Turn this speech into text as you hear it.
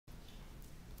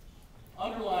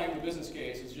underlying the business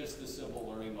case is just this simple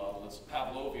learning model. It's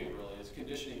Pavlovian, really. It's a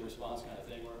conditioning response kind of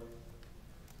thing where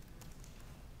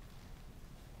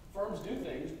firms do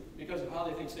things because of how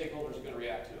they think stakeholders are going to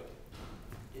react to it.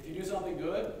 If you do something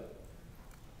good,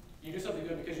 you do something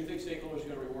good because you think stakeholders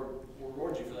are going to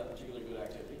reward you for that particular good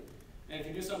activity. And if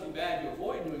you do something bad, you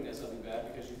avoid doing that something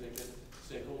bad because you think that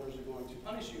stakeholders are going to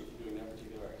punish you for doing that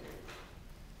particular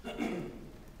activity.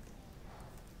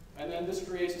 And then this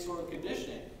creates a sort of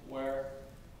conditioning where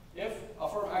if a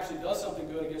firm actually does something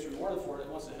good and gets rewarded for it, it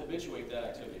wants to habituate that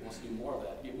activity. It wants to do more of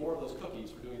that, get more of those cookies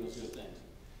for doing those good things.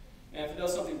 And if it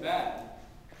does something bad,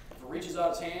 if it reaches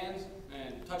out its hands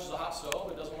and touches a hot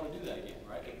stove, it doesn't want to do that again,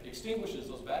 right? It extinguishes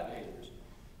those bad behaviors.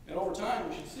 And over time,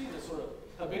 we should see this sort of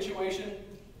habituation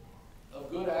of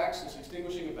good acts, this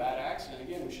extinguishing of bad acts. And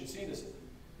again, we should see this,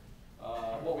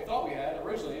 what we thought we had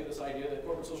originally, this idea that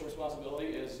corporate social responsibility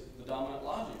is the dominant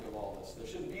logic of all this. There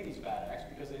shouldn't be these bad acts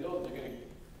because they know that they're going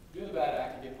to do the bad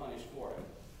act and get punished for it.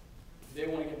 They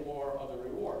want to get more of the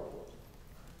reward for it.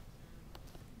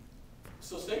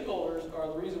 So stakeholders are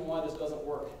the reason why this doesn't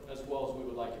work as well as we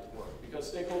would like it to work,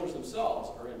 because stakeholders themselves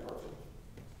are imperfect.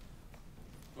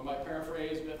 If I might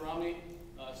paraphrase Mitt Romney,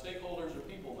 stakeholders are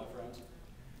people, my friends.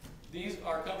 These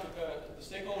are the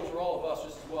stakeholders are all of us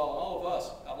just as well, and all of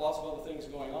us have lots of other things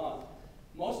going on.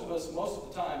 Most of us, most of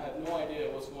the time, have no idea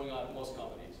what's going on at most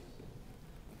companies.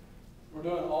 We're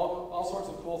doing all sorts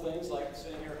of cool things like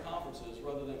sitting here at conferences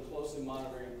rather than closely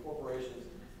monitoring corporations,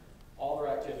 all their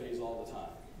activities all the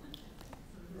time.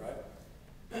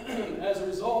 Right? As a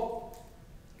result,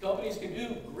 companies can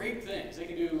do great things. They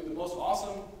can do the most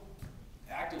awesome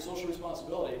act of social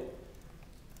responsibility,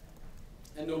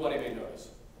 and nobody may notice.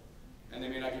 And they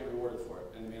may not get rewarded for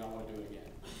it, and they may not want to do it again.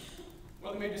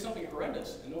 Or they may do something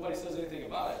horrendous, and nobody says anything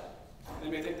about it. And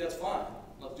they may think that's fine.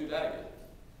 Let's do that again.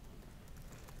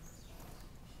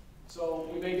 So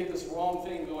we may get this wrong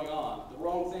thing going on. The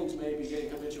wrong things may be getting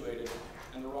habituated,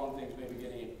 and the wrong things may be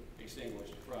getting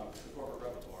extinguished from the corporate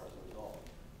repertoire as a result.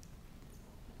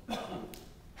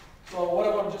 So what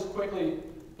I want to just quickly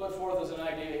put forth as an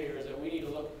idea here is that we need to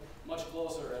look much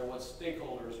closer at what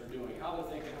stakeholders are doing, how they're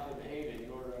thinking, how they're behaving,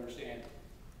 in order to understand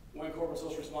when corporate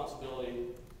social responsibility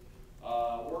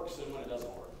works and when it doesn't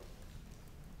work.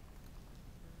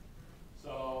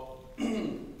 So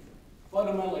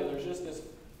fundamentally, there's just this,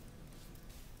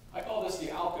 I call this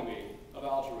the alchemy of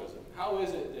altruism. How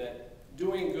is it that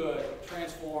doing good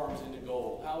transforms into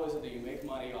gold? How is it that you make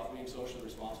money off being socially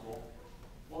responsible?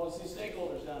 Well, it's these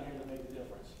stakeholders down here that make the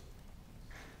difference.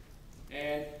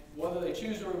 And whether they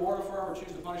choose to reward a firm or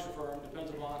choose to punish a firm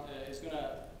depends upon, is going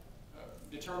to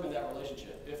determine that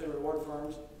relationship. If they reward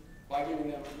firms by giving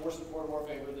them more support, more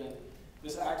favor, then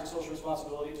this act of social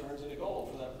responsibility turns into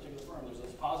gold for that particular firm. There's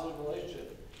this positive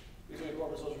relationship between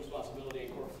corporate social responsibility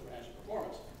and corporate financial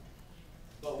performance.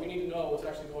 But we need to know what's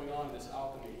actually going on in this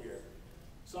alchemy here.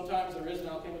 Sometimes there is an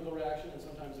alchemical reaction, and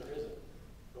sometimes there isn't.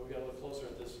 But we've got to look closer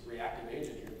at this reactive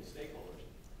agent here, these stakeholders.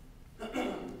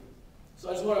 So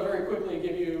I just want to very quickly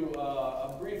give you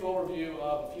a brief overview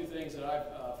of a few things that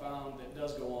I've found that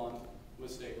does go on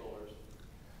with stakeholders.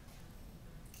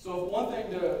 So one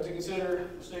thing to consider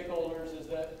for stakeholders is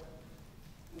that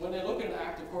when they look at an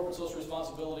act of corporate social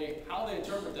responsibility, how they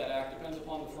interpret that act depends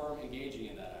upon the firm engaging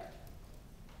in that act.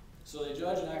 So they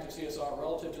judge an act of CSR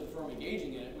relative to the firm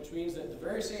engaging in it, which means that the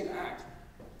very same act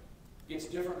gets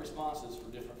different responses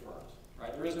for different firms.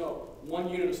 Right? There is no one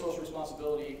unit of social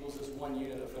responsibility equals this one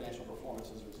unit of financial performance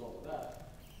as a result of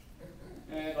that.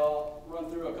 And I'll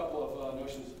run through a couple of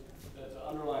notions that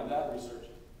underline that research.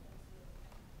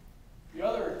 The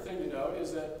other thing to note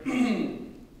is that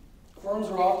firms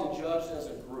are often judged as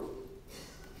a group,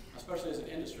 especially as an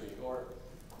industry, or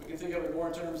we can think of it more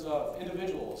in terms of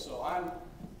individuals. So I'm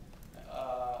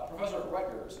a professor at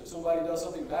Rutgers. If somebody does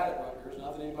something bad at Rutgers,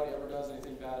 not that anybody ever does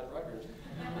anything bad at Rutgers,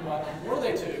 but were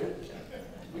they to,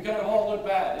 we kind of all look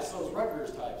bad. It's those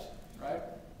Rutgers types, right?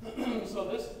 So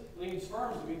this leads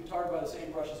firms to be tarred by the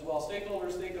same brush as well.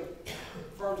 Stakeholders think of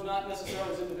firms not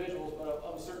necessarily as individuals, but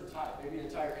of a certain type, maybe an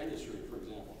entire industry, for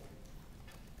example.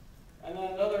 And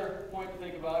then another point to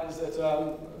think about is that,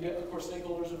 of course,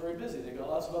 stakeholders are very busy. They've got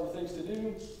lots of other things to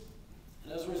do.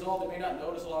 And as a result, they may not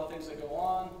notice a lot of things that go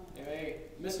on. They may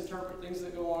misinterpret things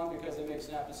that go on because they make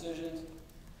snap decisions,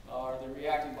 or they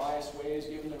react in biased ways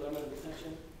given their limited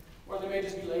attention. Or they may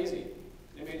just be lazy.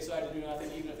 They may decide to do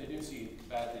nothing even if they do see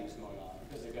bad things going on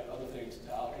because they've got other things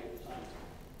to allocate their time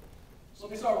to. So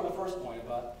let me start with the first point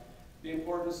about the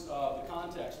importance of the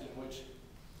context in which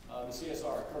the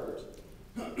CSR occurs.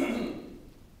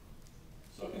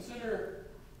 So consider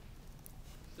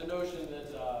the notion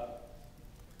that,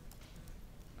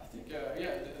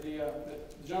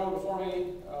 gentleman before me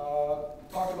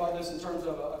talked about this in terms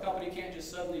of a company can't just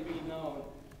suddenly be known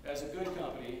as a good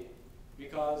company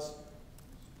because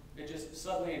it just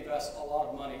suddenly invests a lot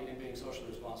of money in being socially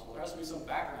responsible. There has to be some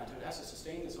background to it. It has to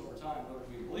sustain this over time in order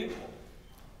to be believable.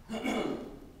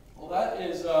 Well, that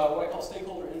is what I call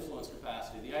stakeholder influence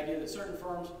capacity. The idea that certain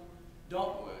firms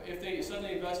don't, if they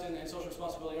suddenly invest in social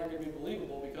responsibility, aren't going to be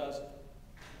believable because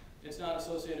it's not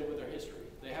associated with their history.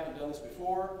 They haven't done this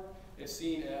before. It's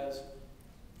seen as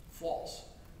false.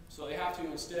 So they have to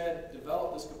instead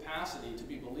develop this capacity to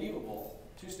be believable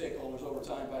to stakeholders over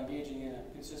time by engaging in a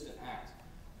consistent act,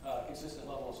 consistent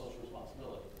level of social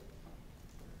responsibility.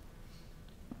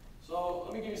 So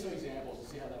let me give you some examples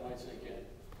to see how that might sink in.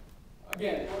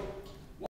 Again,